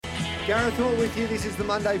Gareth Hall with you. This is the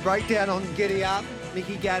Monday Breakdown on Giddy Up.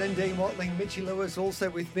 Mickey Gadden, Dean Watling, Mitchie Lewis also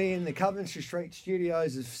with me in the Coventry Street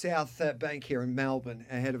studios of South Bank here in Melbourne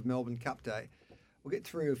ahead of Melbourne Cup Day. We'll get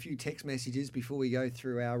through a few text messages before we go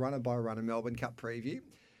through our runner-by-runner Melbourne Cup preview.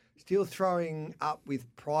 Still throwing up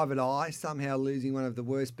with Private Eye, somehow losing one of the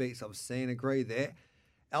worst beats I've seen. Agree there.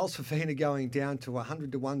 Al Fafina going down to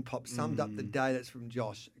 100 to 1 pop summed up the day. That's from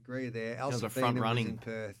Josh. Agree there. Al Fafina was in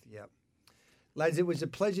Perth. Yep. Lads, it was a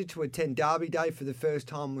pleasure to attend Derby Day for the first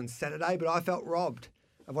time on Saturday, but I felt robbed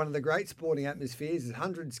of one of the great sporting atmospheres as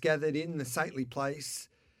hundreds gathered in the saintly place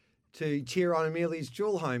to cheer on Amelia's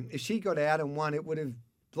jewel home. If she got out and won, it would have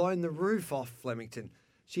blown the roof off Flemington.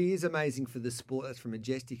 She is amazing for the sport. That's from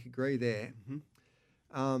Majestic. Agree there.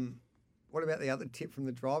 Mm-hmm. What about the other tip from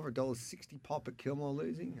the driver? $1.60 pop at Kilmore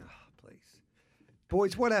losing? Oh, please.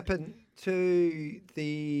 Boys, what happened to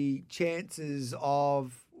the chances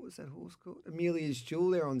of, what was that horse called? Amelia's Jewel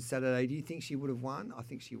there on Saturday. Do you think she would have won? I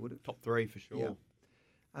think she would have. Top three for sure.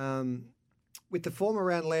 Yeah. With the former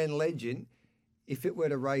Round Land legend, if it were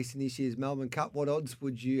to race in this year's Melbourne Cup, what odds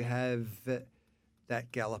would you have that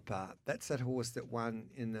galloper? That's that horse that won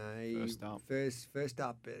in the first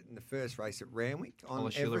up in the first race at Randwick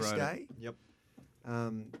on Everest Day. Yep.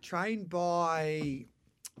 Trained by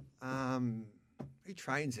who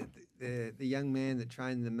trains it? The young man that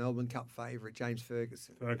trained the Melbourne Cup favourite, James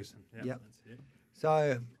Ferguson. Yeah, yep. That's it.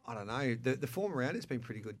 So, I don't know. The form around it's been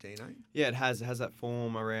pretty good, Dino. Yeah, it has. It has that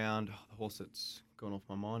form around the horse that's gone off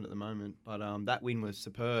my mind at the moment. But that win was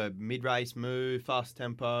superb. Mid-race move, fast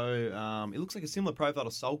tempo. It looks like a similar profile to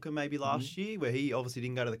Sulker maybe last year, where he obviously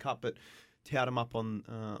didn't go to the Cup, but tout him up on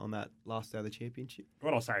that last day of the championship.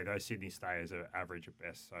 What I'll say, those Sydney stayers are average at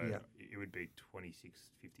best, so it would be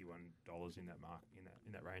 $26.51 in that mark in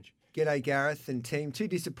that range. G'day, Gareth and team. Two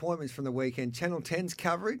disappointments from the weekend. Channel 10's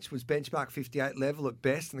coverage was benchmark 58 level at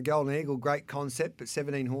best, and the Golden Eagle, great concept, but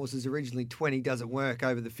 17 horses, originally 20, doesn't work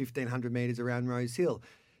over the 1,500 metres around Rose Hill.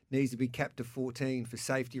 Needs to be capped to 14 for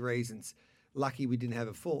safety reasons. Lucky we didn't have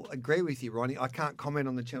a full. Agree with you, Ronnie. I can't comment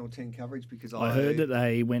on the Channel 10 coverage because I heard that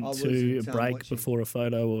they went to a break before a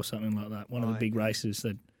photo or something like that. One of the big races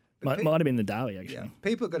that might have been the Derby, actually. Yeah.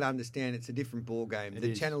 People have got to understand it's a different ball game.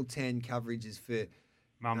 The Channel 10 coverage is for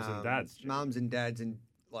mums and dads. Mums and dads, and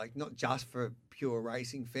like not just for pure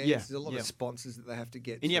racing fans. Yeah. There's a lot of sponsors that they have to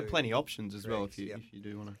get. And you have plenty of options as well if you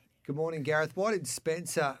do want to. Good morning, Gareth. Why didn't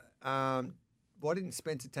Spencer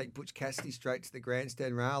take Butch Cassidy straight to the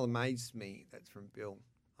grandstand rail? Amazed me. That's from Bill.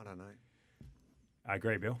 I don't know. I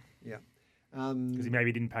agree, Bill. Yeah. Because he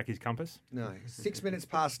maybe didn't pack his compass? No. 6 minutes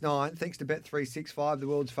past 9. Thanks to Bet365, the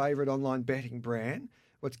world's favourite online betting brand.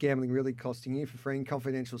 What's gambling really costing you? For free and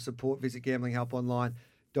confidential support, visit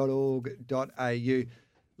gamblinghelponline.org.au.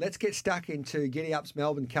 Let's get stuck into Giddy Up's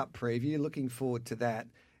Melbourne Cup preview. Looking forward to that.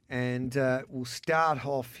 And we'll start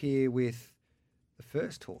off here with the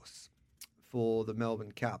first horse for the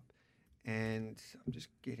Melbourne Cup. And I'm just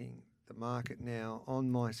getting the market now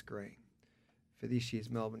on my screen for this year's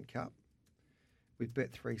Melbourne Cup with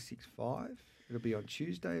Bet365. It'll be on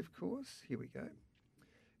Tuesday, of course. Here we go.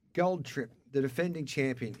 Gold Trip, the defending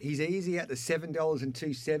champion. He's easy at the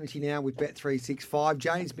 $7.270 now with Bet365.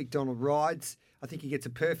 James McDonald rides. I think he gets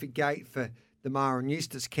a perfect gate for the Mara and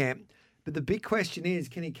Eustace camp. But the big question is,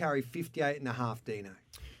 can he carry 58.5, Dino?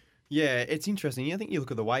 Yeah, it's interesting. I think you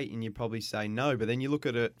look at the weight and you probably say no, but then you look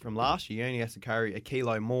at it from last year, he only has to carry a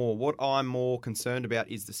kilo more. What I'm more concerned about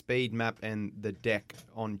is the speed map and the deck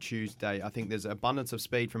on Tuesday. I think there's abundance of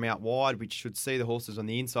speed from out wide, which should see the horses on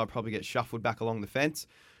the inside probably get shuffled back along the fence.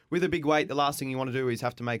 With a big weight, the last thing you want to do is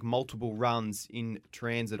have to make multiple runs in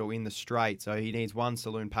transit or in the straight. So he needs one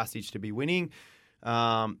saloon passage to be winning.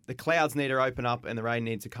 The clouds need to open up and the rain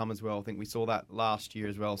needs to come as well. I think we saw that last year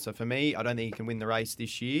as well. So for me, I don't think he can win the race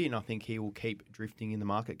this year, and I think he will keep drifting in the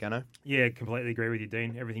market, Gano. Yeah, completely agree with you,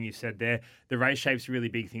 Dean. Everything you said there. The race shape's a really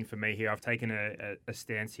big thing for me here. I've taken a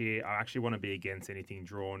stance here. I actually want to be against anything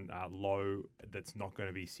drawn low that's not going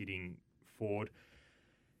to be sitting forward.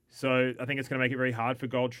 So I think it's going to make it very hard for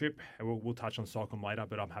Gold Trip. We'll touch on Sockholm later,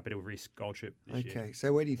 but I'm happy to risk Gold Trip this year. Okay,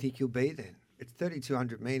 so where do you think you'll be then? It's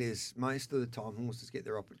 3,200 metres. Most of the time, horses get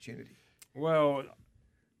their opportunity. Well,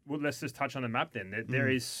 let's just touch on the map then. There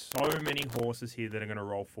is so many horses here that are going to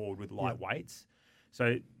roll forward with light weights.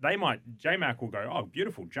 So J-Mac will go, oh,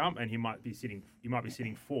 beautiful jump, and he might be sitting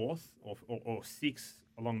fourth or sixth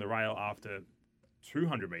along the rail after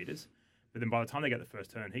 200 metres. But then by the time they get the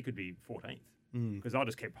first turn, he could be 14th. Because I'll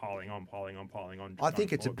just keep piling on. I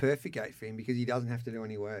think it's a perfect gate for him because he doesn't have to do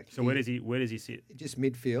any work. So where does he sit? Just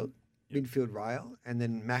midfield rail, and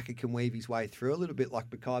then Macca can weave his way through a little bit like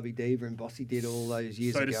Bakabi Diva and Bossy did all those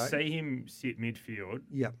years ago. So to see him sit midfield,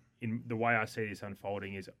 in the way I see this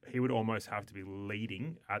unfolding, is he would almost have to be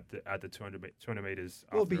leading at the 200 meters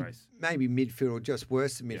after the race. Maybe midfield or just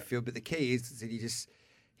worse than midfield. But the key is that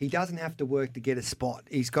he doesn't have to work to get a spot.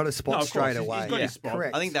 He's got a spot straight away. He's got his spot.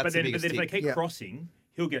 Correct. I think that's but then if they keep crossing,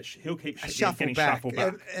 he'll keep getting shuffled back,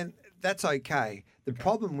 and that's okay. The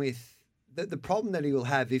problem with the problem that he will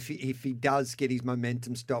have if he does get his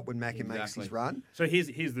momentum stopped when Macca makes his run. So here's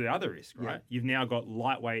the other risk, right? Yeah. You've now got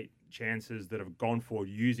lightweight chances that have gone forward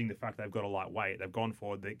using the fact they've got a lightweight. They've gone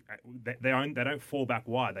forward. They don't fall back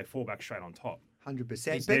wide. They fall back straight on top.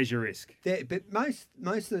 100%. There's your risk. But most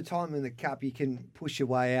of the time in the Cup, you can push your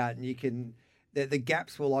way out, and you can. The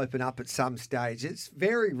gaps will open up at some stage. It's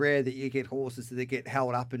very rare that you get horses that get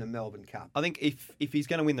held up in a Melbourne Cup. I think if he's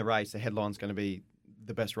going to win the race, the headline's going to be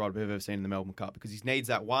the best ride we've ever seen in the Melbourne Cup, because he needs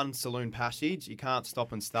that one saloon passage. You can't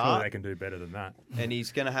stop and start. Surely they can do better than that. And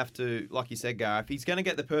he's going to have to, like you said, Gareth, he's going to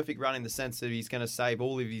get the perfect run in the sense that he's going to save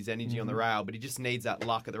all of his energy on the rail, but he just needs that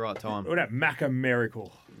luck at the right time. What that Macca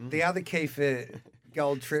miracle? The other key for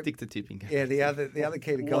Gold Trip. Stick to tipping. Yeah, the other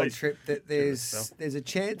key to Gold Trip, that there's a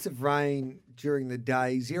chance of rain during the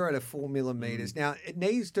day, 0 to 4 millimetres. Now, it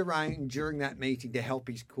needs to rain during that meeting to help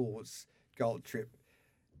his cause, Gold Trip.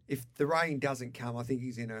 If the rain doesn't come, I think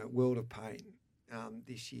he's in a world of pain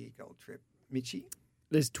this year, Gold Trip. Mitchie?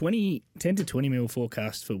 There's 10 to 20 mil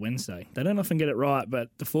forecast for Wednesday. They don't often get it right, but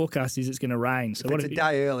the forecast is it's going to rain. So if it's a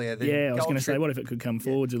day earlier, then I was going to say, what if it could come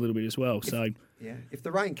forwards a little bit as well? If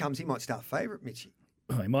the rain comes, he might start favourite, Mitchie.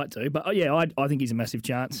 Oh, he might do. But, I think he's a massive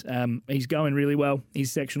chance. He's going really well.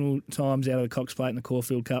 His sectional times out of the Cox Plate and the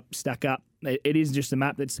Caulfield Cup stack up. It is just a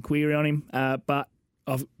map that's the query on him, but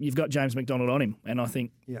you've got James McDonald on him, and I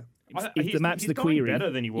think if the map's the query, better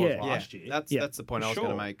than he was last year. That's the point I was going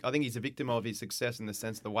to make. I think he's a victim of his success in the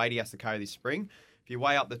sense of the weight he has to carry this spring. If you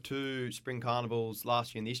weigh up the two spring carnivals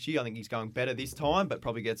last year and this year, I think he's going better this time, but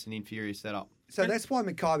probably gets an inferior setup. So that's why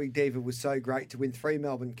Mackay Diva was so great to win 3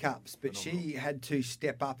 Melbourne Cups, but she had to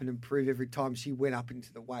step up and improve every time she went up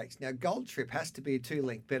into the weights. Now, Gold Trip has to be a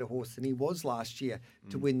 2-length better horse than he was last year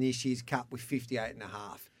to win this year's Cup with 58.5.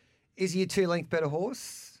 Is he a 2-length better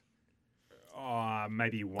horse?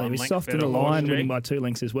 Maybe 1 he was length soft to better the line, horse, winning by 2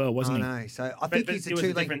 lengths as well, wasn't he? I know. So I think he's a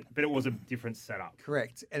 2-length. But it was a different setup.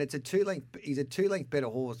 Correct. And it's a 2-length. He's a 2-length better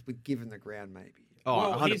horse with given the ground, maybe.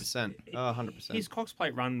 Oh, 100%. 100%. His Cox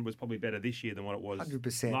Plate run was probably better this year than what it was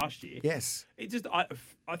 100%. last year. Yes.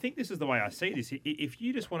 I think this is the way I see this. If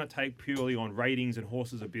you just want to take purely on ratings and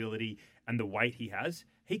horse's ability and the weight he has,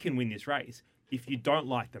 he can win this race. If you don't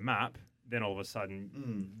like the map, then all of a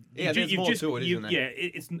sudden, there's more to it, isn't there? Yeah,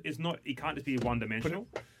 it's not. It can't just be one dimensional.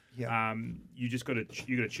 Yeah. You just got to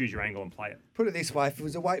choose your angle and play it. Put it this way: if it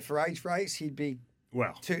was a weight for age race, he'd be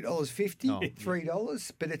 $2.50,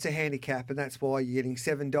 $3, but it's a handicap, and that's why you're getting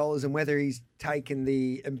 $7. And whether he's taken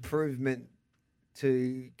the improvement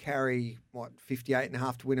to carry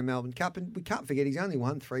 58.5 to win a Melbourne Cup, and we can't forget he's only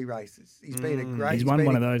won 3 races. He's been a great. He's won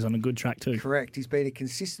one of those on a good track too. Correct. He's been a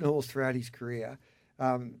consistent horse throughout his career.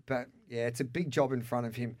 But yeah, it's a big job in front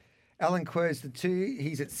of him. Alan Quers, the 2,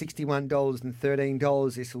 he's at $61 and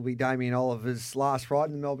 $13. This will be Damien Oliver's last ride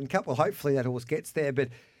in the Melbourne Cup. Well, hopefully that horse gets there, but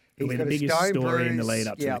he's got the biggest story in the lead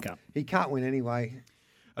up to the Cup. He can't win anyway.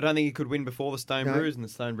 I don't think he could win before the Stone Brews, and the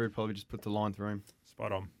Stone Brew probably just put the line through him.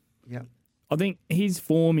 Spot on. Yeah. I think his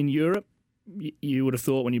form in Europe, you would have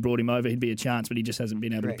thought when you brought him over he'd be a chance, but he just hasn't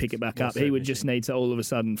been able to pick it back up. He would just need to all of a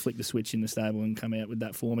sudden flick the switch in the stable and come out with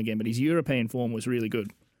that form again. But his European form was really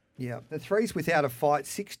good. Yeah, the 3's without a fight,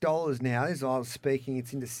 $6 now. As I was speaking,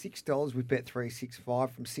 it's into $6 with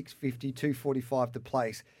Bet365 from $6.50, $2.45 to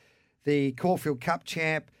place. The Caulfield Cup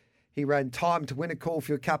champ, he ran time to win a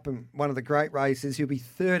Caulfield Cup in one of the great races. He'll be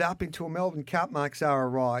third up into a Melbourne Cup, Mark Zara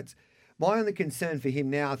rides. My only concern for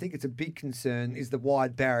him now, I think it's a big concern, is the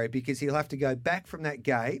wide barrier, because he'll have to go back from that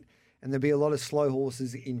gate and there'll be a lot of slow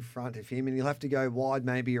horses in front of him and he'll have to go wide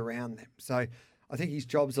maybe around them. So I think his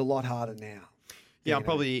job's a lot harder now. Yeah, I'm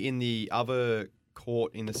probably in the other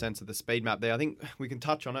court in the sense of the speed map there. I think we can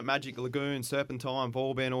touch on it. Magic Lagoon, Serpentine,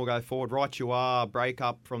 Vauban all go forward. Right you are, break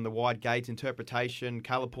up from the wide gates, interpretation,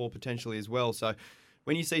 Calipore potentially as well. So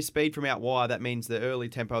when you see speed from out wide, that means the early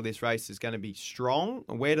tempo of this race is going to be strong.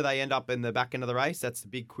 Where do they end up in the back end of the race? That's the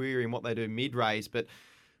big query in what they do mid-race. But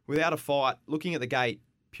without a fight, looking at the gate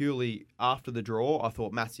purely after the draw, I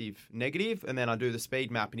thought massive negative. And then I do the speed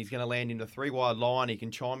map and he's going to land in the 3-wide line. He can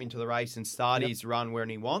chime into the race and start his run when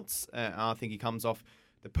he wants. I think he comes off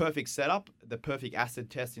the perfect setup, the perfect acid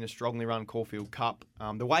test in a strongly run Caulfield Cup.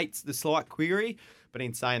 The weight's the slight query, but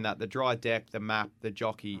in saying that, the dry deck, the map, the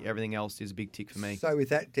jockey, everything else is a big tick for me. So with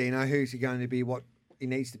that, Dino, who's he going to be? What he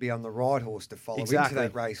needs to be on the right horse to follow Exactly. into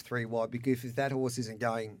that race 3 wide, because if that horse isn't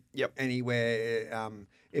going anywhere,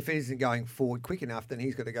 if it isn't going forward quick enough, then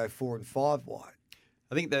he's got to go 4 and 5 wide.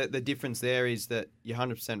 I think the difference there is that you're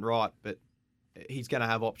 100% right, but he's going to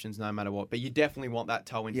have options no matter what. But you definitely want that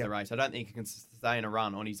toe into the race. I don't think he can sustain a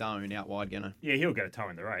run on his own out wide, Geno. Yeah, he'll get a toe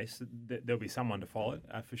in the race. There'll be someone to follow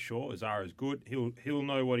for sure. Zara's good. He'll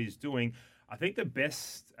know what he's doing. I think the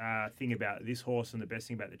best thing about this horse and the best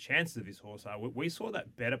thing about the chances of this horse are we saw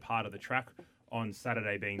that better part of the track on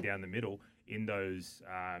Saturday being down the middle in those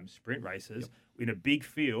sprint races in a big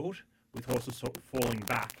field with horses sort of falling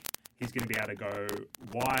back. He's going to be able to go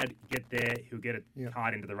wide, get there. He'll get a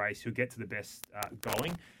card into the race. He'll get to the best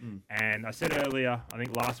going. And I said earlier, I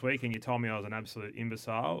think last week, and you told me I was an absolute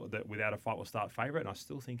imbecile, that Without a Fight will start favourite, and I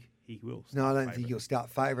still think he will. No, I don't think he'll start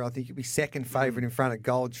favourite. I think he'll be second favourite in front of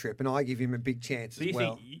Gold Trip, and I give him a big chance as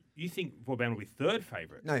well. You think Vauban will be third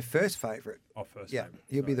favourite? No, first favourite. Oh, first yeah, favourite.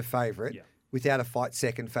 He'll be the favourite. Yeah. Without a Fight,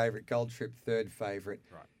 second favourite. Gold Trip, third favourite.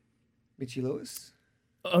 Right. Mitchie Lewis?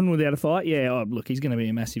 On Without a Fight, look, he's going to be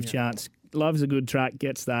a massive chance. Loves a good track,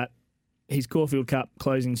 gets that. His Caulfield Cup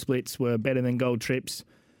closing splits were better than Gold Trip's.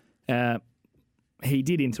 He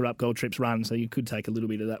did interrupt Gold Trip's run, so you could take a little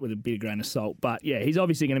bit of that with a bit of grain of salt. But, he's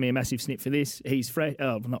obviously going to be a massive snip for this. He's fresh.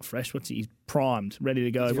 Oh, not fresh. He's primed, ready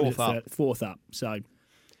to go. Fourth up. So,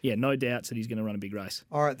 no doubts that he's going to run a big race.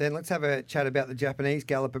 All right, then let's have a chat about the Japanese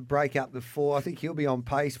galloper. Break up the 4. I think he'll be on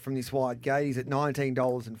pace from this wide gate. He's at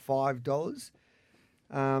 $19 and $5.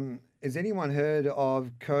 Has anyone heard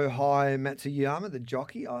of Kohai Matsuyama, the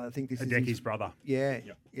jockey? I think this is Hideki's brother. Yeah.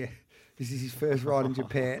 This is his first ride in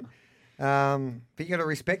Japan. But you got to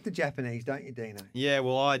respect the Japanese, don't you, Dino? Yeah,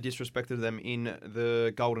 well, I disrespected them in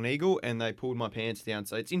the Golden Eagle, and they pulled my pants down.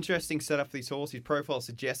 So it's interesting setup for this horse. His profile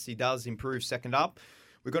suggests he does improve second up.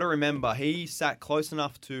 We've got to remember, he sat close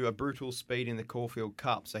enough to a brutal speed in the Caulfield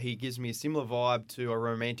Cup, so he gives me a similar vibe to a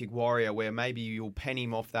Romantic Warrior, where maybe you'll pen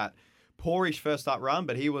him off that poorish first up run,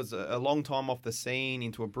 but he was a long time off the scene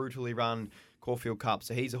into a brutally run Caulfield Cup.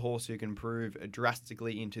 So he's a horse who can improve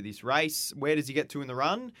drastically into this race. Where does he get to in the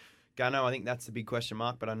run? Gano, I think that's the big question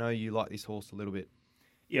mark, but I know you like this horse a little bit.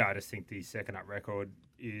 Yeah, I just think the second up record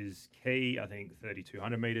is key. I think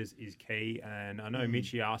 3,200 metres is key. And I know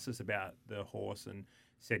Mitchie asked us about the horse and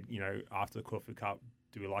said, after the Caulfield Cup,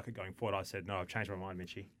 do we like it going forward? I said, no, I've changed my mind,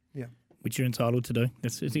 Mitchie. Yeah. Which you're entitled to do.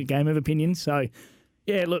 It's a game of opinion. So,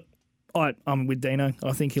 look, I'm with Dino.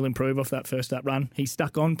 I think he'll improve off that first up run. He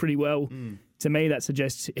stuck on pretty well. To me, that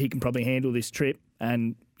suggests he can probably handle this trip.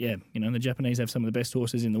 And, the Japanese have some of the best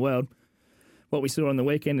horses in the world. What we saw on the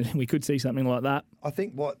weekend, we could see something like that. I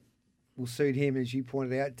think what will suit him, as you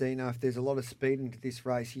pointed out, Dino, if there's a lot of speed into this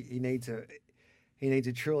race, he needs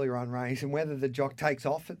a truly run race. And whether the jock takes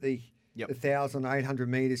off at the 1,800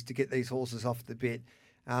 metres to get these horses off the bit,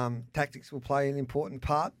 tactics will play an important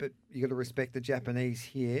part, but you've got to respect the Japanese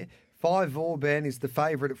here. 5 Vauban is the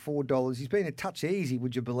favourite at $4. He's been a touch easy,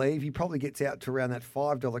 would you believe? He probably gets out to around that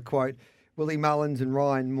 $5 quote. Willie Mullins and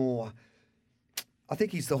Ryan Moore. I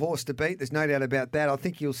think he's the horse to beat. There's no doubt about that. I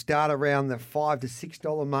think he'll start around the $5 to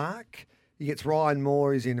 $6 mark. He gets Ryan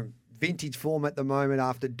Moore, who's in a vintage form at the moment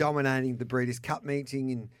after dominating the Breeders' Cup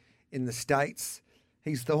meeting in the States.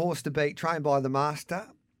 He's the horse to beat, trained by the master.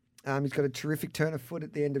 He's got a terrific turn of foot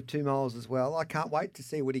at the end of 2 miles as well. I can't wait to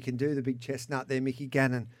see what he can do, the big chestnut there, Mickey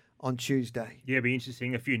Gannon, on Tuesday. Yeah, it'll be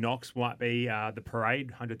interesting. A few knocks might be the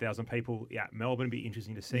parade, 100,000 people at Melbourne. It'll be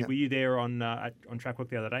interesting to see. Yep. Were you there on track work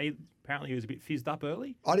the other day? Apparently he was a bit fizzed up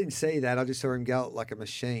early. I didn't see that. I just saw him go like a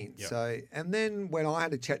machine. Yep. So, and then when I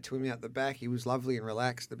had a chat to him out the back, he was lovely and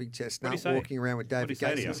relaxed, the big chestnut, walking around with David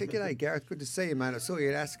Gates. I said, "G'day, Gareth. Good to see you, mate. I saw you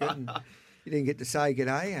at Ascot and you didn't get to say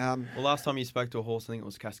g'day." Well, last time you spoke to a horse, I think it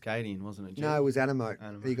was Cascadian, wasn't it, Jim? No, it was Animo.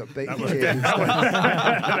 He got beaten.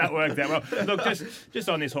 That worked out well. Look, just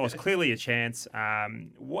on this horse, clearly a chance.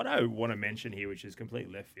 What I want to mention here, which is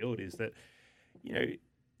completely left field, is that,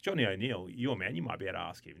 Johnny O'Neill, your man, you might be able to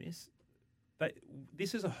ask him this.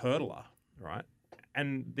 This is a hurdler, right?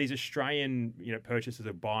 And these Australian, purchasers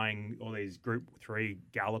are buying all these Group 3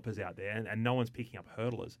 gallopers out there, and no one's picking up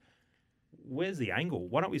hurdlers. Where's the angle?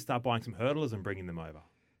 Why don't we start buying some hurdlers and bringing them over?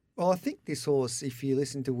 Well, I think this horse, if you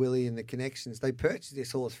listen to Willie and the connections, they purchased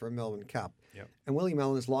this horse for a Melbourne Cup. Yep. And Willie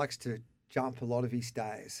Mullins likes to jump a lot of his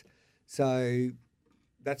stays. So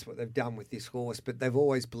that's what they've done with this horse, but they've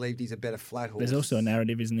always believed he's a better flat horse. There's also a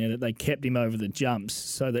narrative, isn't there, that they kept him over the jumps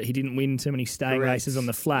so that he didn't win too many staying races on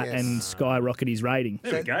the flat and skyrocket his rating.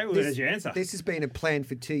 There we go. Well, there's your answer. This has been a plan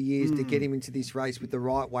for 2 years to get him into this race with the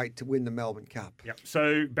right weight to win the Melbourne Cup. Yep.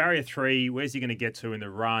 So barrier 3, where's he going to get to in the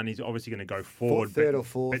run? He's obviously going to go forward. Third or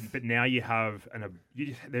fourth. But now you have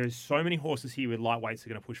there's so many horses here with lightweights that are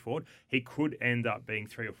going to push forward. He could end up being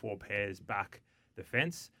 3 or 4 pairs back the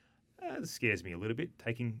fence. It scares me a little bit,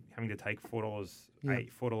 having to take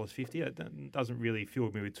 $4.50. It doesn't really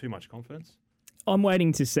fill me with too much confidence. I'm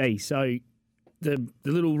waiting to see. So the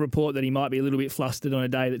little report that he might be a little bit flustered on a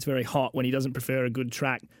day that's very hot when he doesn't prefer a good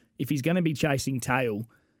track, if he's going to be chasing tail,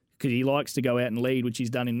 because he likes to go out and lead, which he's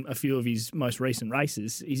done in a few of his most recent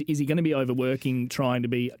races, is he going to be overworking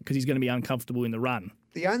because he's going to be uncomfortable in the run?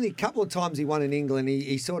 The only couple of times he won in England,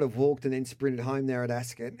 he sort of walked and then sprinted home there at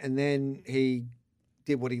Ascot, and then he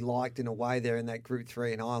did what he liked in a way there in that Group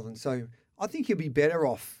 3 in Ireland. So I think he'll be better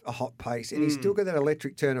off a hot pace, and he's still got that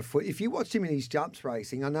electric turn of foot. If you watched him in his jumps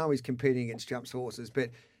racing, I know he's competing against jumps horses, but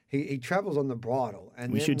he travels on the bridle.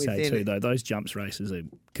 And we should say too, though, those jumps races are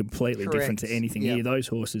completely different to anything here. Those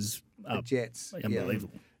horses are jets,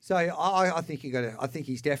 unbelievable. So I think I think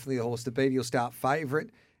he's definitely a horse to beat. He'll start favourite,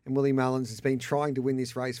 and Willie Mullins has been trying to win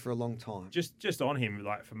this race for a long time. Just on him,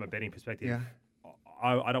 like from a betting perspective.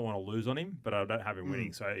 I don't want to lose on him, but I don't have him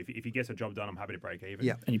winning. So if he gets a job done, I'm happy to break even.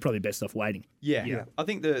 Yeah, and you're probably best off waiting. Yeah. I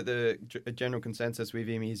think the general consensus with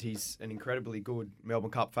him is he's an incredibly good Melbourne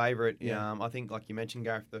Cup favourite. Yeah. I think, like you mentioned,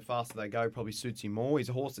 Gareth, the faster they go probably suits him more. He's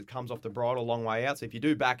a horse that comes off the bridle a long way out. So if you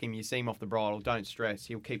do back him, you see him off the bridle, don't stress.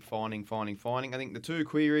 He'll keep finding. I think the two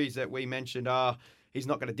queries that we mentioned are he's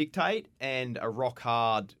not going to dictate and a rock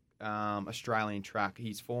hard Australian track.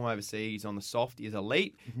 His form overseas on the soft is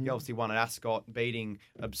elite. He obviously won at Ascot, beating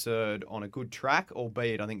Absurd on a good track,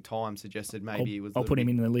 albeit I think time suggested maybe it was. I'll put him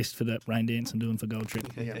in the list for that rain dance I'm doing for Gold Trip.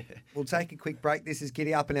 We'll take a quick break. This is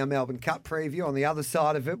Giddy Up in our Melbourne Cup preview. On the other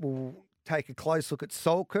side of it, we'll take a close look at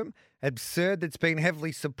Salcombe, Absurd, that's been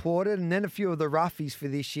heavily supported, and then a few of the roughies for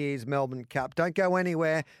this year's Melbourne Cup. Don't go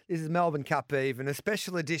anywhere. This is Melbourne Cup Eve and a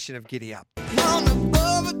special edition of Giddy Up.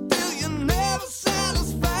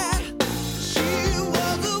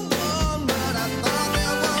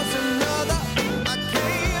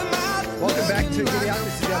 Welcome back to Giddy Up.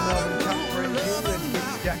 This is our Melbourne Cup preview. Let's get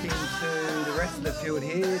stuck into the rest of the field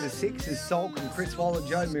here. The 6 is Salcombe, Chris Waller,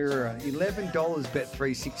 Joe Mirror. $11 bet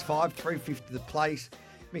 365, $3.50 the place.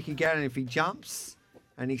 Mickey Gannon, if he jumps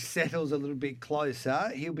and he settles a little bit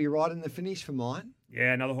closer, he'll be right in the finish for mine.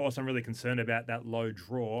 Yeah, another horse I'm really concerned about, that low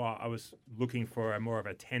draw. I was looking for more of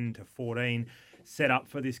a 10 to 14 set up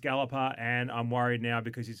for this galloper, and I'm worried now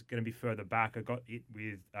because he's going to be further back. I got it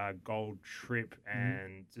with Gold Trip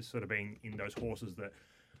and just sort of being in those horses that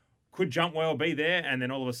could jump well, be there, and then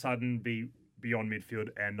all of a sudden be beyond midfield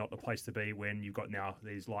and not the place to be when you've got now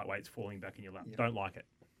these lightweights falling back in your lap. Don't like it.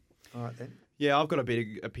 All right, then. Yeah, I've got a bit of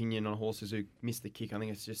opinion on horses who miss the kick. I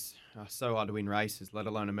think it's just so hard to win races, let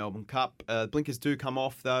alone a Melbourne Cup. Blinkers do come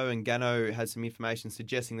off, though, and Gano has some information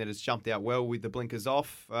suggesting that it's jumped out well with the blinkers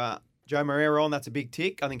off. Joe Moreira on, that's a big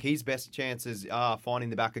tick. I think his best chances are finding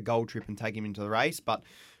the back of Gold Trip and taking him into the race, but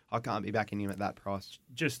I can't be backing him at that price.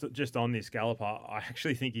 Just on this galloper, I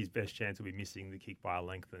actually think his best chance will be missing the kick by a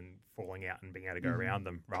length and falling out and being able to go around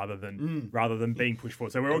them rather than being pushed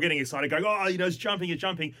forward. So we're all getting excited, going, it's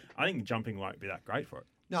jumping. I think jumping won't be that great for it.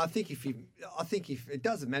 No, I think if it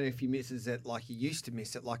doesn't matter if he misses it like he used to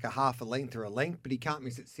miss it, like a half a length or a length, but he can't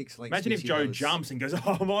miss it 6 lengths. Imagine if Joe jumps and goes,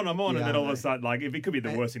 I'm on, and then all of a sudden, if it could be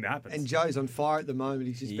the worst thing that happens. And Joe's on fire at the moment.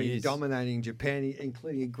 He's just been dominating Japan,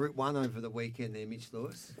 including a Group 1 over the weekend there, Mitch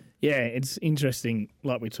Lewis. Yeah, it's interesting,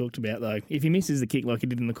 like we talked about, though. If he misses the kick like he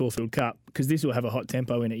did in the Caulfield Cup, because this will have a hot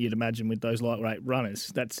tempo in it, you'd imagine, with those lightweight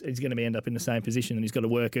runners, he's going to end up in the same position, and he's got to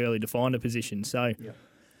work early to find a position. So...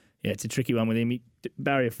 Yeah, it's a tricky one with him.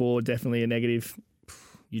 Barrier 4, definitely a negative.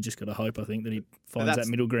 You just got to hope, I think, that he finds that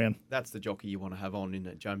middle ground. That's the jockey you want to have on, isn't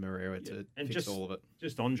it? Joe Moreira to fix all of it.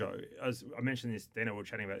 Just on Joe, as I mentioned this, Dana, we were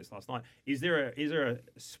chatting about this last night. Is there a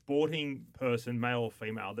sporting person, male or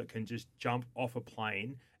female, that can just jump off a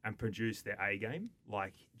plane and produce their A game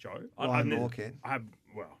like Joe? Ryan Moore can.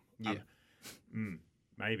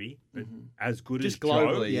 Maybe, but as good just as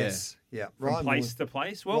globally, Joe, yes, from place to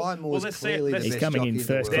place. Well, Ryan Moore's let's see it. He's coming in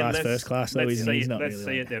first class, though, isn't he? He's not let's really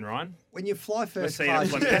see it then, Ryan. When you fly first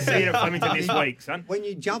class, let's see it at Flemington this week, son. When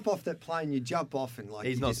you jump off that plane, you jump off and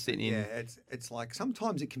he's not sitting in. Yeah, it's like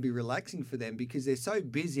sometimes it can be relaxing for them because they're so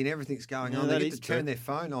busy and everything's going on. They get to turn their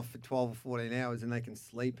phone off for 12 or 14 hours and they can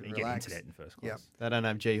sleep and relax. Get internet in first class. They don't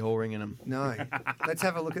have G Hall ringing them. No. Let's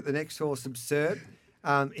have a look at the next horse, Absurd.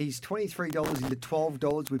 He's $23 into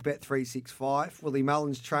 $12 with Bet365. Willie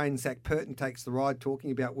Mullins trains. Zach Purton takes the ride,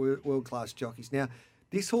 talking about world-class jockeys. Now,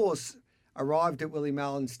 this horse arrived at Willie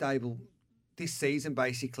Mullins' stable this season,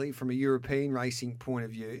 basically, from a European racing point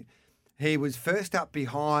of view. He was first up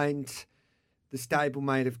behind the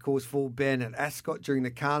stablemate, of course, Full Ben at Ascot during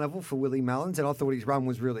the carnival for Willie Mullins, and I thought his run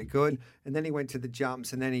was really good. And then he went to the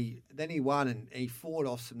jumps, and then he won, and he fought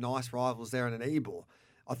off some nice rivals there in an Ebor.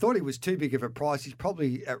 I thought he was too big of a price. He's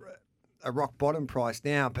probably a rock bottom price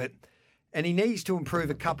now, and he needs to improve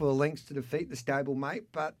a couple of lengths to defeat the stablemate.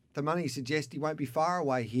 But the money suggests he won't be far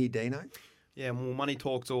away here, Dino. Yeah, well, money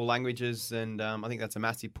talks all languages, and I think that's a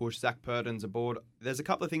massive push. Zach Purton's aboard. There's a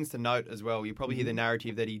couple of things to note as well. You probably hear the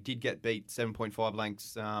narrative that he did get beat 7.5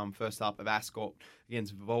 lengths first up of Ascot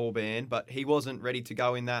against Vauban, but he wasn't ready to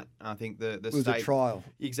go in that. I think the it was a trial.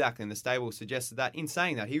 Exactly, and the stable suggested that. In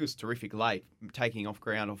saying that, he was terrific late, taking off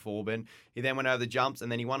ground off Vauban. He then went over the jumps,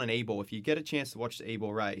 and then he won an Ebor. If you get a chance to watch the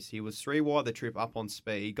Ebor race, he was 3 wide the trip up on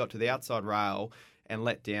speed, got to the outside rail, and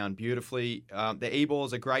let down beautifully. The Ebor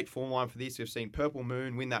is a great form line for this. We've seen Purple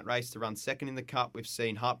Moon win that race to run second in the Cup. We've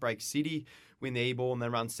seen Heartbreak City win the Ebor and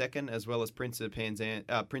then run second, as well as Prince of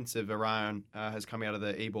Orion has come out of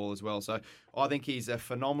the Ebor as well. So I think he's a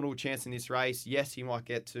phenomenal chance in this race. Yes, he might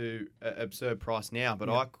get to an absurd price now, but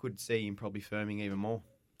I could see him probably firming even more.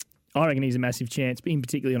 I reckon he's a massive chance, in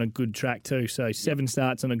particularly on a good track too. So 7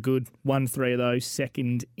 starts on a good, won 3 of those,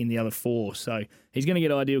 second in the other 4. So he's going to get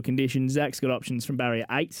ideal conditions. Zach's got options from barrier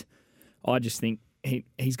 8. I just think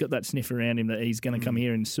he's got that sniff around him that he's going to come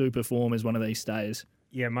here in super form as one of these stayers.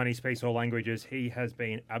 Yeah, money speaks all languages. He has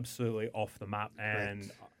been absolutely off the map, and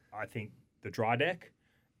I think the dry deck,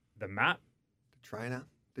 the map, the trainer,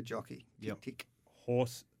 the jockey, tick.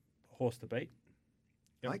 Horse to beat.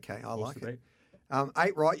 Yep. Okay, I like it.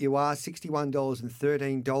 8 right you are, $61 and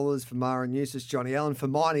 $13 for Mara Newsis. Johnny Allen. For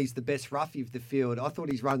mine, he's the best roughie of the field. I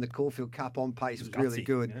thought he's run the Caulfield Cup on pace was really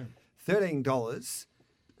good. Yeah. $13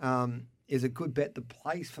 is a good bet to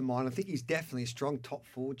place for mine. I think he's definitely a strong top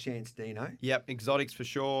 4 chance, Dino. Yep, exotics for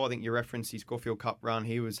sure. I think you referenced his Caulfield Cup run.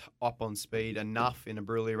 He was up on speed enough in a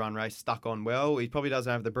Bruley run race, stuck on well. He probably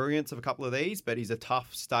doesn't have the brilliance of a couple of these, but he's a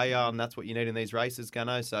tough stayer, and that's what you need in these races,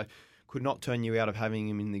 Gunno. So could not turn you out of having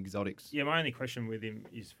him in the exotics. Yeah, my only question with him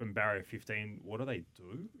is from barrier 15, what do they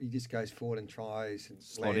do? He just goes forward and tries and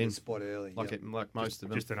slot in spot early. Like most of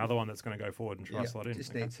them. Just another one that's going to go forward and try slot in.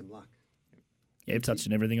 Just needs some luck. Yeah, you've touched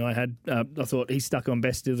on everything I had. I thought he stuck on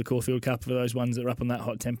best of the Caulfield Cup for those ones that are up on that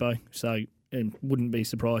hot tempo. So wouldn't be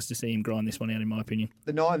surprised to see him grind this one out, in my opinion.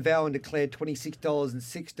 The 9 Vowan declared $26 and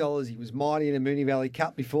 $6. He was mighty in a Moonee Valley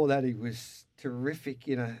Cup. Before that, he was terrific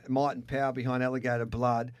in a Might and Power behind Alligator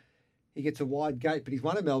Blood. He gets a wide gate, but he's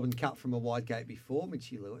won a Melbourne Cup from a wide gate before,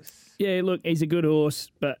 Mitchie Lewis. Yeah, look, he's a good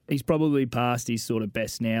horse, but he's probably past his sort of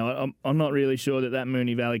best now. I'm not really sure that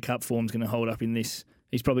Moonee Valley Cup form's going to hold up in this.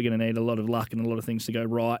 He's probably going to need a lot of luck and a lot of things to go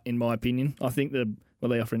right, in my opinion. I think they're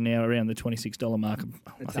offering now around the $26 mark.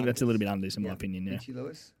 I think that's a little bit unders, in my opinion, now. Mitchie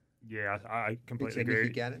Lewis? Yeah, I completely agree.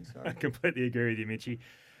 Gannon, sorry. I completely agree with you, Mitchie.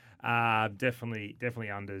 Definitely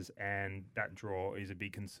unders, and that draw is a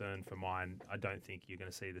big concern for mine. I don't think you're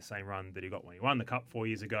going to see the same run that he got when he won the Cup 4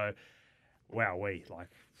 years ago. Wowee,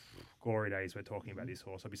 glory days we're talking about this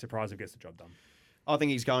horse. I'd be surprised if he gets the job done. I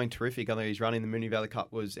think he's going terrific. I think he's running the Moonee Valley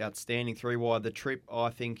Cup was outstanding. 3 wide the trip.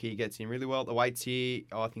 I think he gets in really well at the weights here.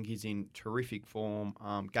 I think he's in terrific form.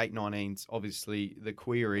 Gate 19's obviously the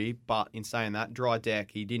query, but in saying that, dry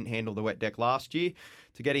deck, he didn't handle the wet deck last year.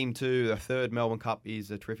 To get him to the 3rd Melbourne Cup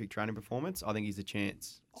is a terrific training performance. I think he's a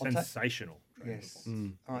chance. Sensational. Yes.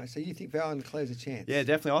 All right, so you think Vowan declares a chance? Yeah,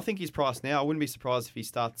 definitely. I think he's priced now. I wouldn't be surprised if he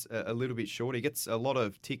starts a little bit short. He gets a lot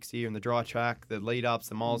of ticks here in the dry track, the lead-ups,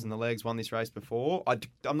 the miles in the legs, won this race before.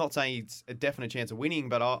 I'm not saying it's a definite chance of winning,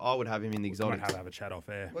 but I would have him in the exotics. Might have a chat off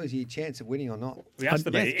air. What is he, a chance of winning or not? Chance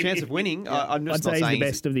of winning. Yeah. I'm just I'd not say saying he's the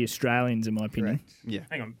best of the Australians, in my opinion. Correct. Yeah.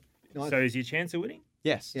 Hang on. So is your chance of winning?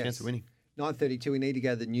 Yes, chance of winning. 9:32, we need to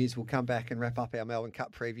go to the news. We'll come back and wrap up our Melbourne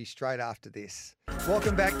Cup preview straight after this.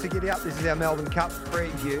 Welcome back to Giddy Up. This is our Melbourne Cup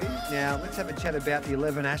preview. Now, let's have a chat about the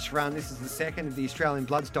 11 Ash run. This is the second of the Australian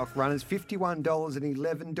Bloodstock runners. $51 and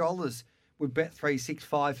 $11 with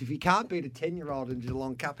Bet365. If he can't beat a 10-year-old in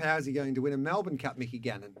Geelong Cup, how is he going to win a Melbourne Cup, Mickey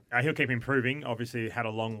Gannon? He'll keep improving. Obviously, had a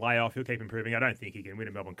long layoff. He'll keep improving. I don't think he can win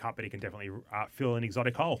a Melbourne Cup, but he can definitely fill an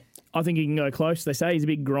exotic hole. I think he can go close. They say he's a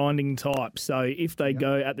big grinding type. So if they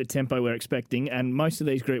go at the tempo we're expecting, and most of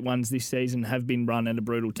these Group 1s this season have been run at a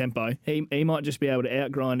brutal tempo, he might just be able to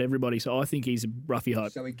outgrind everybody. So I think he's a roughy hope.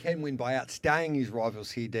 So he can win by outstaying his rivals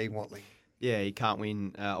here, Dean Watley. Yeah, he can't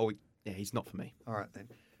win. He's not for me. All right, then.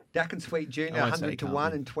 Duck and Sweet Junior, I won't say 100 to he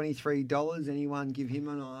 1 can't and $23. Anyone give him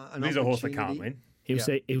an opportunity? He's a horse that can't win. He'll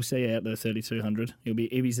see out the 3,200.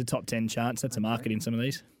 He's a top 10 chance. That's a market in some of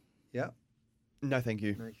these. Yeah. No, thank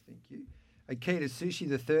you. No, thank you. Akita Sushi,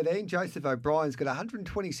 the 13. Joseph O'Brien's got a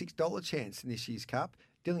 $126 chance in this year's Cup.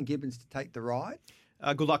 Dylan Gibbons to take the ride.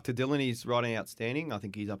 Good luck to Dylan. He's riding outstanding. I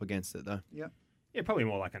think he's up against it, though. Yep. Yeah, probably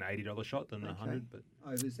more like an $80 shot than the 100. But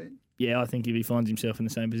Overs then. Yeah, I think if he finds himself in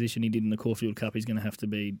the same position he did in the Caulfield Cup, he's going to have to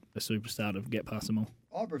be a superstar to get past them all.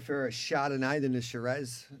 I prefer a Chardonnay than a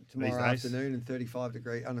Shiraz tomorrow These days. afternoon and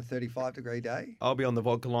 35-degree on a 35-degree day. I'll be on the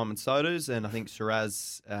vodka, lime and sodas, and I think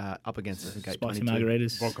Shiraz up against it. Okay, Spicy 22.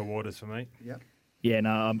 margaritas. vodka waters for me. Yep. Yeah, no,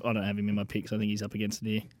 I don't have him in my picks. I think he's up against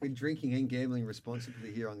the We're drinking and gambling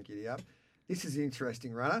responsibly here on the Giddy Up. This is an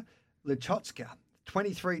interesting runner. Lechotska,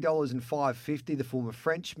 $23.550. The former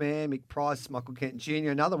Frenchman, Mick Price, Michael Kent Jr.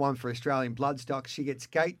 Another one for Australian Bloodstock. She gets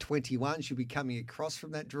gate 21. She'll be coming across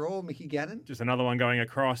from that draw. Mickey Gannon. Just another one going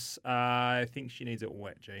across. I think she needs it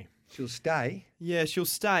wet, G. She'll stay. Yeah, she'll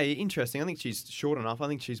stay. Interesting. I think she's short enough. I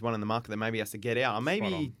think she's one in the market that maybe has to get out. And Spot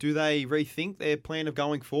maybe on. do they rethink their plan of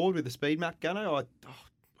going forward with the speed map, Gunner?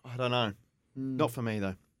 I don't know. Not for me,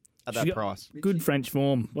 though, at that She got- price. good French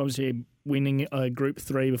form. Obviously winning a Group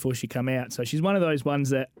 3 before she come out. So she's one of those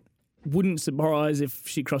ones that wouldn't surprise if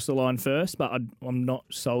she crossed the line first, but I'm not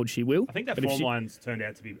sold she will. I think that But if form she- line's turned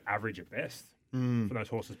out to be average at best for those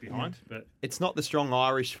horses behind. But It's not the strong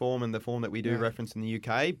Irish form and the form that we do No. reference in the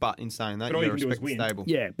UK, but in saying that, But all you you got to can do is respect the win. stable.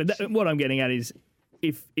 Yeah, but what I'm getting at is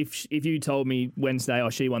if you told me Wednesday,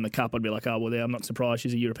 she won the Cup, I'd be like, oh, well, I'm not surprised.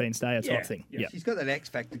 She's a European stayer type Yeah, thing. yeah. Yeah. She's got that X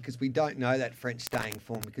factor because we don't know that French staying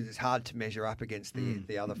form because it's hard to measure up against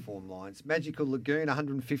the other form lines. Magical Lagoon,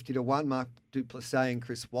 150 to 1. Mark Duplessis and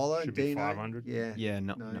Chris Waller. Should be Dino. 500. Yeah. Yeah,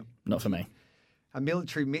 no. Not for me. A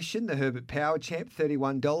Military Mission, the Herbert Power Champ,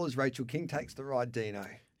 $31. Rachel King takes the ride, Dino.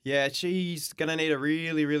 Yeah, she's going to need a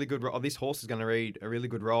really, really good ride. This horse is going to need a really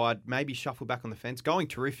good ride. Maybe shuffle back on the fence. Going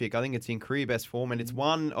terrific. I think it's in career best form, and it's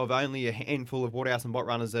one of only a handful of Waterhouse and Bott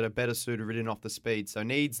runners that are better suited ridden off the speed. So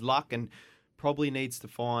needs luck and probably needs to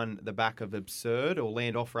find the back of Absurd or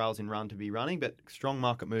land off rails in run to be running, but strong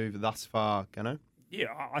market move thus far, Gano. yeah,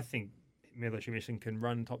 I think Military Mission can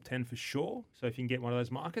run top 10 for sure. So if you can get one of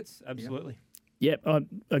those markets, absolutely. Yep, I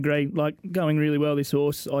agree. Like, going really well, this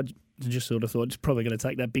horse. I just sort of thought it's probably going to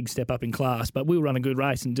take that big step up in class, but will run a good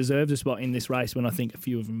race and deserves a spot in this race when I think a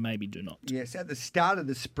few of them maybe do not. Yes, at the start of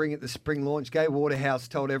the spring, at the spring launch, Gay Waterhouse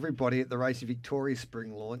told everybody at the Race of Victoria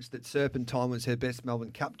spring launch that Serpentine was her best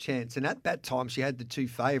Melbourne Cup chance. And at that time, she had the two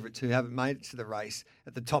favourites who haven't made it to the race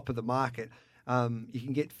at the top of the market. You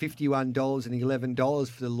can get $51 and $11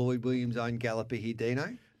 for the Lloyd Williams own galloper here,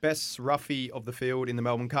 Dino. Best roughie of the field in the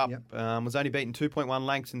Melbourne Cup. Yep. Was only beaten 2.1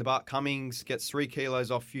 lengths in the Bart Cummings. Gets 3 kilos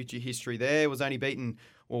off Future History there. Was beaten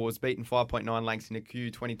 5.9 lengths in the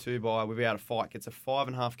Q22 by Without a Fight. Gets a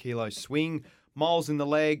 5.5 kilo swing. Miles in the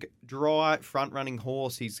leg. Dry front running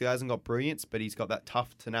horse. He hasn't got brilliance, but he's got that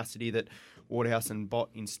tough tenacity that Waterhouse and Bott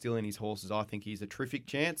instill in his horses. I think he's a terrific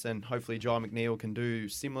chance, and hopefully Jai McNeil can do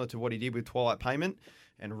similar to what he did with Twilight Payment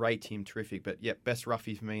and rate him terrific. But, yeah, best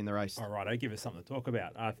roughie for me in the race. All right, give us something to talk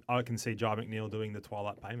about. I can see Jai McNeil doing the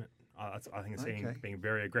Twilight Payment. I think it's being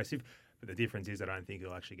very aggressive, but the difference is I don't think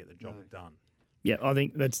he'll actually get the job done. Yeah, I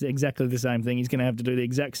think that's exactly the same thing. He's going to have to do the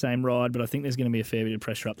exact same ride, but I think there's going to be a fair bit of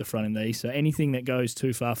pressure up the front in these. So anything that goes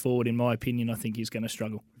too far forward, in my opinion, I think he's going to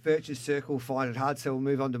struggle. Virtuous Circle find it hard, so we'll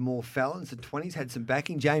move on to more Fallons. The 20s had some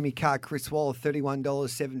backing. Jamie Carr, Chris Waller,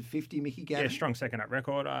 $31.750. Mickey Gannon. Yeah, strong second up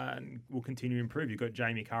record and will continue to improve. You've got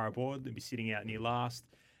Jamie Carr aboard. They'll be sitting out near last.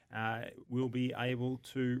 Will be able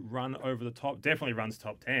to run over the top. Definitely runs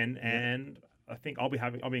top 10, and I think I'll be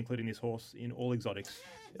including this horse in all exotics.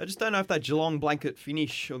 I just don't know if that Geelong blanket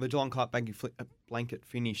finish or the Geelong Clark blanket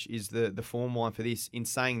finish is the form line for this. In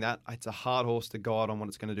saying that, it's a hard horse to guide on what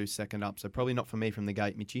it's going to do second up, so probably not for me from the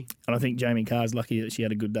gate, Mitchie. And I think Jamie Carr's lucky that she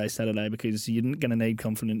had a good day Saturday because you're going to need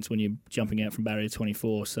confidence when you're jumping out from barrier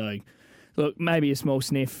 24. So, look, maybe a small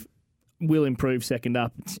sniff will improve second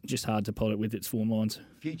up. It's just hard to plot it with its form lines.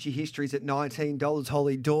 Future History's at $19.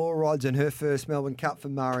 Holly Dore rides in her first Melbourne Cup for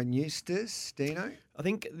Mara Eustace. Dino? I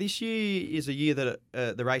think this year is a year that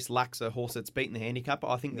the race lacks a horse that's beaten the handicap.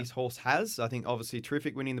 I think this horse has. I think obviously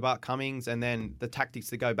terrific winning the Bart Cummings, and then the tactics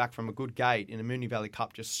to go back from a good gate in a Moonee Valley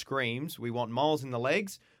Cup just screams. We want miles in the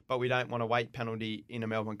legs, but we don't want a weight penalty in a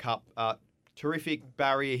Melbourne Cup. Terrific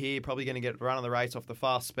barrier here. Probably going to get run of the race off the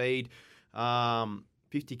fast speed.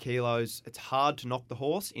 50 kilos. It's hard to knock the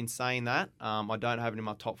horse. In saying that, I don't have it in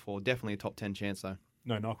my top 4. Definitely a top 10 chance, though.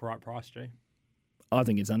 No knock, right price, G. I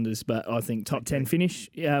think it's unders, but I think top 10 finish.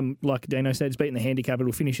 Like Dino said, it's beating the handicap.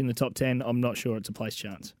 It'll finish in the top 10. I'm not sure it's a place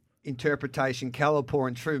chance. interpretation, Calipour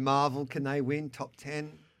and True Marvel, can they win top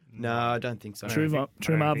 10? No, I don't think so. True think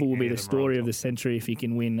Marvel will be any the of them are on story of top. the century if he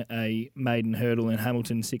can win a maiden hurdle in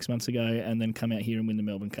Hamilton 6 months ago and then come out here and win the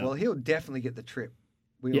Melbourne Cup. Well, he'll definitely get the trip.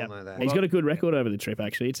 We Yeah. all know that. He's got a good record over the trip,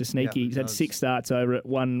 actually. It's a sneaky. Yeah, He's he had does. 6 starts over it,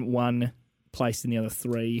 one placed in the other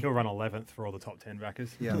 3. He'll run 11th for all the top 10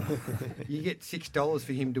 backers. Yeah. You get $6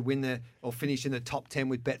 for him to win or finish in the top 10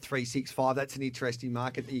 with Bet365. That's an interesting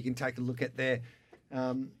market that you can take a look at there.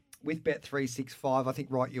 With Bet365, I think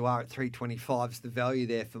right you are at 325 is the value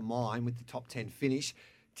there for mine with the top 10 finish.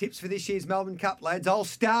 Tips for this year's Melbourne Cup, lads. I'll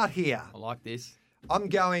start here. I like this. I'm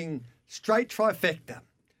going straight trifecta.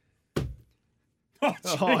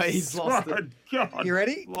 Oh, he's lost it. God. You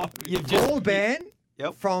ready? You've just Ball ban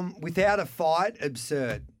Yep. from Without a Fight,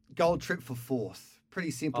 absurd. Gold trip for 4th.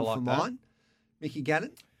 Pretty simple I like for that. mine. Mickey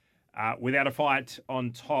Gannon. Without a Fight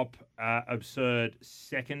on top, Absurd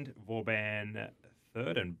 2nd, Vauban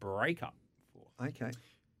 3rd, and Breakup 4th. Okay.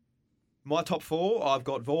 My top 4, I've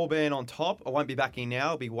got Vauban on top. I won't be backing now.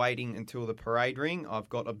 I'll be waiting until the parade ring. I've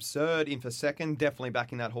got Absurd in for 2nd. Definitely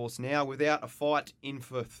backing that horse now. Without a Fight in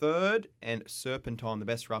for 3rd. And Serpentine, the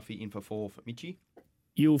best roughie, in for 4th. Mitchie?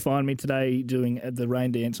 You'll find me today doing the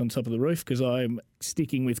rain dance on top of the roof because I'm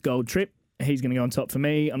sticking with Gold Trip. He's going to go on top for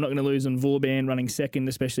me. I'm not going to lose on Vauban running 2nd,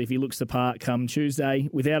 especially if he looks the part come Tuesday.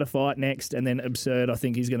 Without a Fight next, and then Absurd, I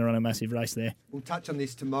think he's going to run a massive race there. We'll touch on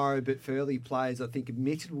this tomorrow, but for early players, I think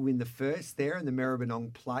Admitted will win the first there in the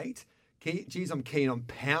Maribyrnong Plate. Geez, I'm keen on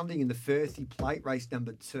pounding in the Firthy Plate, race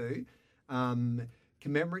number 2.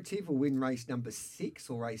 Commemorative will win race number 6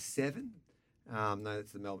 or race 7. No,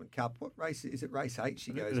 that's the Melbourne Cup. What race is it? Race 8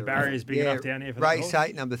 she goes The around. barrier's big enough down here for that race horse.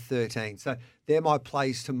 8, number 13. So they're my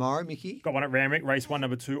plays tomorrow, Mickey. Got one at Ramrick, race 1,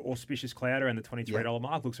 number 2, Auspicious Cloud around the $23 Yep.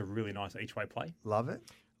 mark. Looks a really nice each-way play. Love it.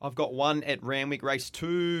 I've got one at Randwick, race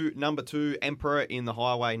 2, number 2, Emperor in the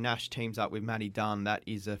Highway. Nash teams up with Matty Dunn. That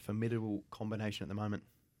is a formidable combination at the moment.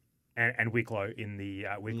 And Wicklow in the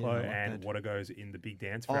Wicklow, I like and that. Water Goes in the big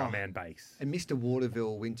dance for Oh. our man Bakes. And Mr. Waterville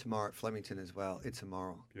will win tomorrow at Flemington as well. It's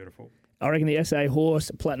tomorrow. Beautiful. I reckon the SA horse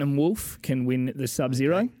Platinum Wolf can win the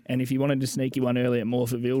Sub-Zero. Okay. And if you wanted a sneaky one early at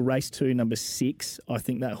Morphettville, race 2, number 6, I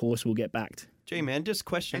think that horse will get backed. Gee, man, just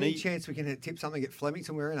question. Any chance we can tip something at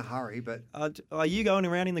Flemington? We're in a hurry, but Are you going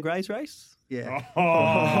around in the Greys race? yeah. Oh,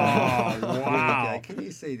 wow. Okay, can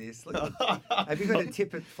you see this? Look, have you got a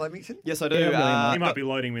tip at Flemington? Yes, I do. Yeah, He might be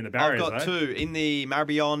loading me in the barriers, I've got though. 2 in the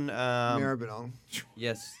Maribyrnong. Maribyrnong.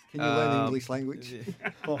 Yes. Can you learn English language?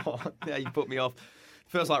 Yeah, you put me off.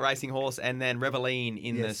 First Light Racing Horse and then Reveline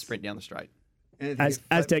in the Yes. sprint down the straight. Anything at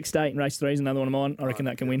Aztec State in race 3 is another one of mine. I reckon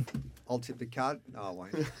that can win. I'll tip the card. No, I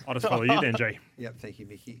won't. I'll just follow you then, G. Yep, thank you,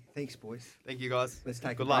 Mickey. Thanks, boys. Thank you, guys. Let's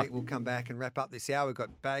take Good a luck. break. We'll come back and wrap up this hour. We've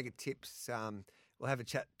got bag of tips. We'll have a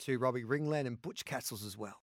chat to Robbie Ringland and Butch Castles as well.